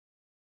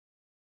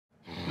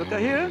Look at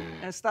here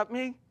and stop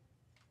me.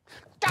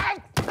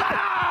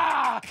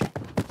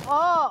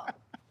 Oh.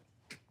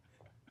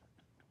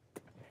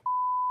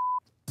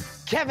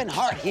 Kevin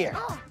Hart here,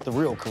 the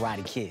real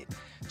Karate Kid.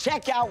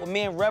 Check out what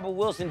me and Rebel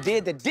Wilson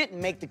did that didn't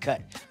make the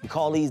cut. We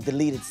call these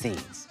deleted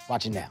scenes.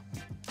 Watch it now.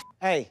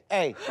 Hey,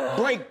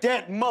 break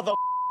that mother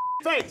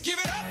face. Give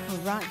it up. All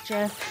right,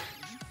 Jeff.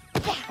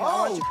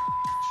 Oh.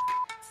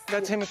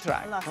 Let him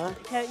try. Huh?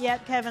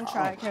 Yep, Kevin,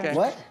 try it. Kevin. okay.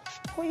 What?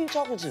 Who are you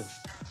talking to?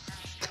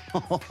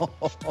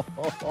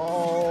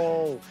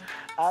 Oh,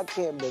 I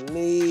can't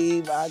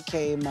believe I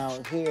came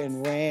out here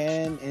and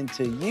ran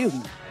into you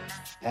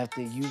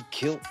after you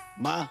killed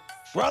my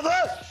brother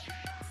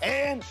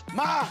and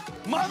my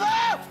mother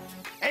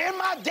and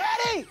my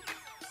daddy.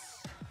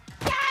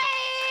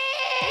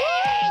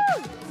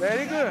 Woo!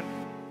 Very good.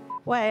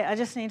 Wait, I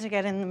just need to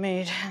get in the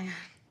mood. Hang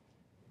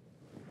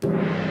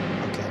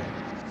on. Okay.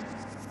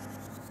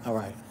 All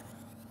right.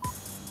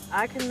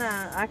 I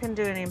can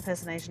do an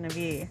impersonation of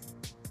you.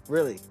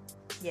 Really?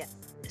 Yeah.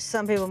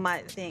 Some people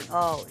might think,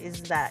 oh,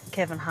 is that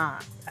Kevin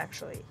Hart,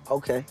 actually?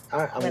 Okay. All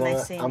right. When they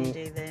see me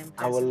do the impersonation.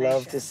 I would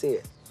love to see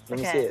it. Let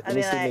me see it. Let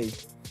me see me.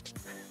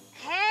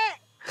 Hey!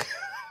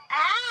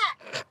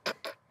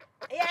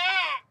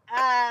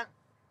 Yeah!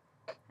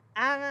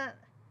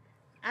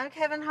 I'm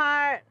Kevin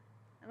Hart,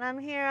 and I'm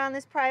here on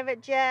this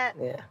private jet.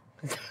 Yeah.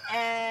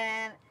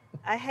 And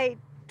I hate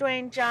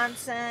Dwayne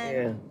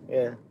Johnson.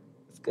 Yeah.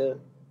 It's good.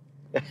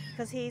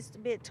 Because he's a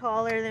bit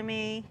taller than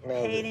me. I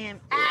hate him.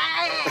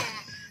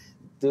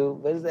 Dude,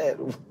 what is that?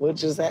 What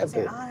just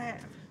happened?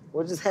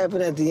 What just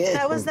happened at the end?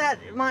 That was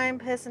my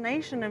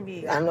impersonation of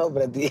you. I know,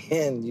 but at the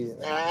end, you...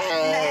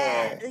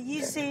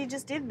 You see, you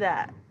just did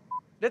that.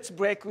 Let's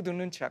break with the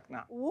nunchuck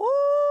now. Woo!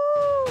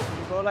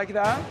 You go like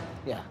that.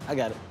 Yeah, I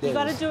got it. You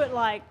got to do it,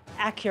 like,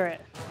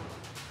 accurate.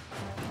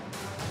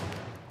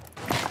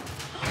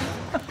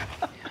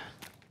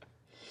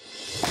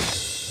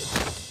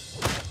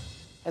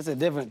 That's a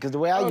different, because the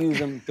way I use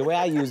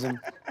them,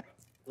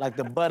 like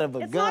the butt of a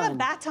gun. It's not a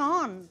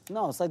baton.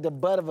 No, it's like the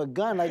butt of a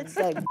gun. Like, it's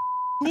like...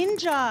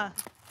 Ninja.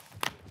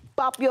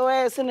 Pop your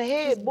ass in the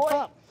head, boy.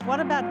 Pop. What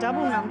about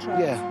double nunchucks?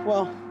 Yeah,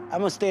 well, I'm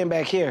gonna stand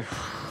back here.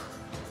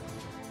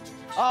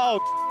 Oh,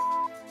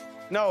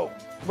 no,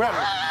 Rebel,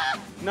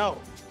 no.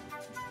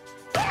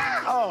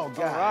 Oh,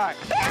 God. All right.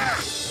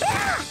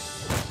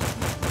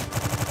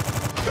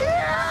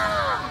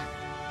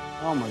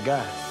 Oh, my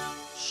God.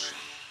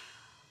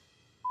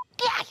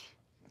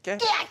 Okay.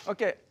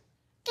 Okay.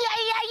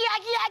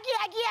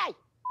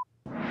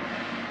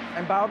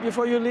 And bow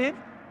before you leave.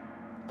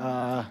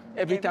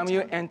 Every time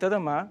you enter the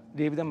mat,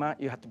 leave the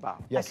mat, you have to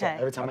bow. Yes, okay. sir.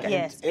 Every time I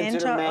enter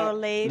the mat, or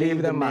leave.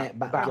 Leave the mat.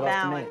 Get off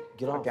the mat.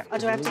 Get off. Okay. Oh,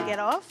 do I have to get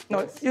off?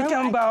 No, you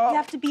can bow. You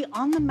have to be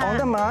on the mat. On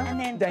the mat, and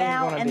then then you're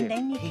bow, gonna and leave.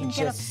 then you He can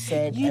get off. just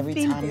said You've every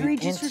been time you very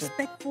enter-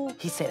 disrespectful.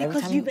 He said every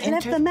because time you you've left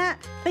enter- the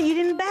mat, but you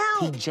didn't bow.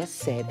 He just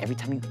said every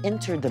time you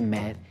enter the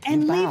mat,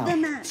 And you bow. leave the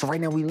mat. So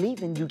right now we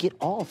leave and you get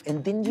off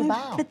and then you No,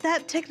 bow. But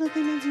that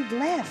technically means you've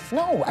left.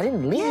 No, I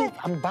didn't leave. Yeah.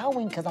 I'm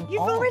bowing because I'm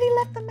You've off. already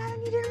left the mat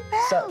and you didn't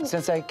bow. So,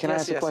 Sensei, can I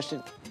Yes, ask a yes.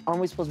 question?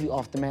 Aren't we supposed to be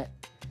off the mat?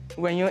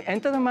 When you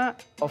enter the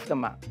mat, off the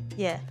mat.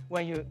 Yeah.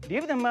 When you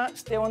leave the mat,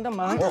 stay on the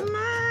mat. On the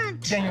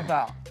mat. Then you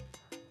bow.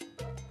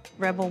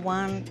 Rebel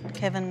 1,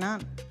 Kevin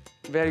none.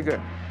 Very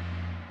good.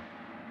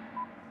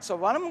 So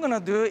what I'm gonna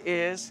do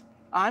is,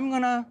 I'm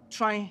gonna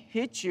try and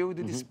hit you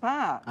with this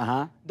part.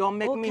 Don't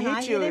make me can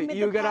I hit hit him you. with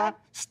You the gotta pad?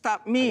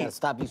 stop I me. gotta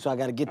stop you, so I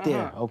gotta get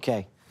there.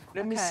 Okay.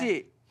 Let me Okay.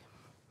 see.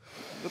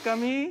 Look at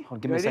me. Hold on,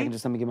 give me Ready? a second,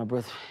 just let me get my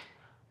breath.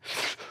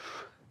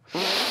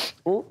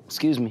 Oh,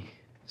 excuse me.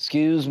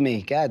 Excuse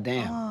me. God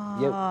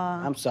damn. Yep,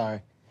 I'm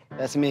sorry.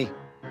 That's me.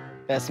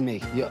 That's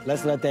me. Yo,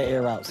 let's let that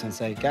air out,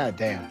 Sensei. God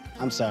damn.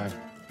 I'm sorry.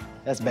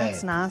 That's bad.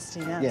 That's nasty.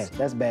 Yeah,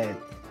 that's bad.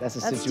 That's a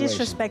That's situation.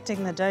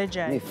 disrespecting the dojo.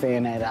 Let me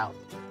fan that out.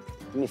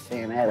 Let me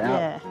fan that out.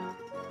 Yeah.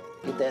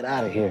 Get that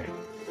out of here.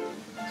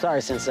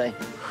 Sorry, Sensei.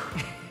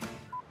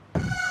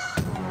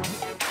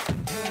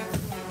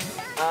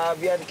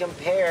 If you had to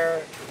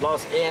compare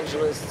Los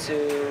Angeles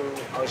to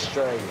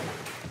Australia,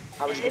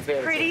 how would you It's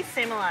compare pretty the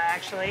similar,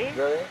 actually.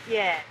 two? Really?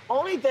 Yeah.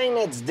 Only thing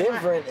that's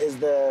different is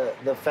the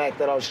fact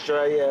that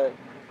Australia,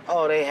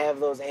 they have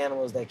those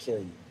animals that kill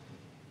you.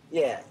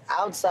 Yeah,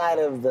 outside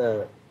of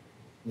the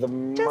Just like a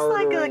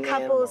murdering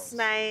couple of animals.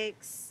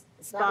 snakes,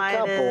 It's not a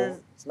spiders.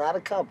 couple. It's not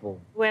a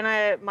couple. When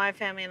my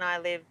family and I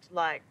lived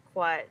like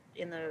quite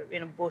in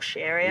a bush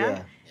area,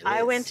 Yeah, it I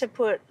is. went to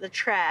put the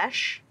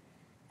trash,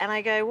 and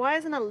I go, why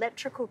is an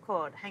electrical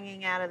cord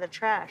hanging out of the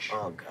trash?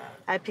 Oh God.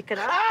 I pick it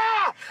up.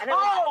 Ah! And it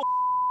was, Oh!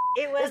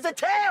 it was It's the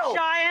tail!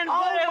 giant.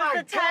 Oh it was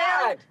my the tail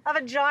God! of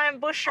a giant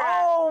bush rat.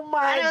 Oh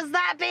my! And it was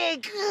that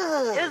big.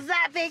 God. It was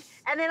that big.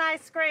 And then I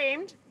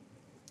screamed,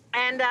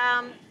 and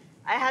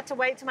I had to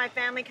wait till my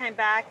family came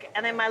back,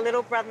 and then my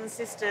little brothers and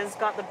sisters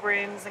got the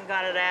brooms and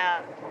got it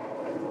out.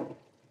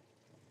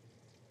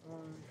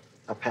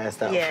 I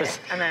passed out. Yeah,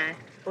 I know.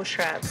 Bush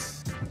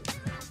rats.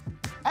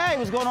 Hey,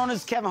 what's going on? This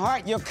is Kevin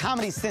Hart, your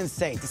comedy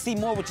sensei. To see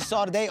more of what you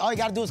saw today, all you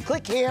gotta do is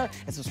click here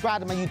and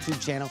subscribe to my YouTube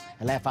channel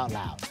and laugh out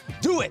loud.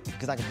 Do it,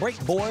 because I can break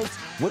boards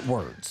with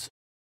words.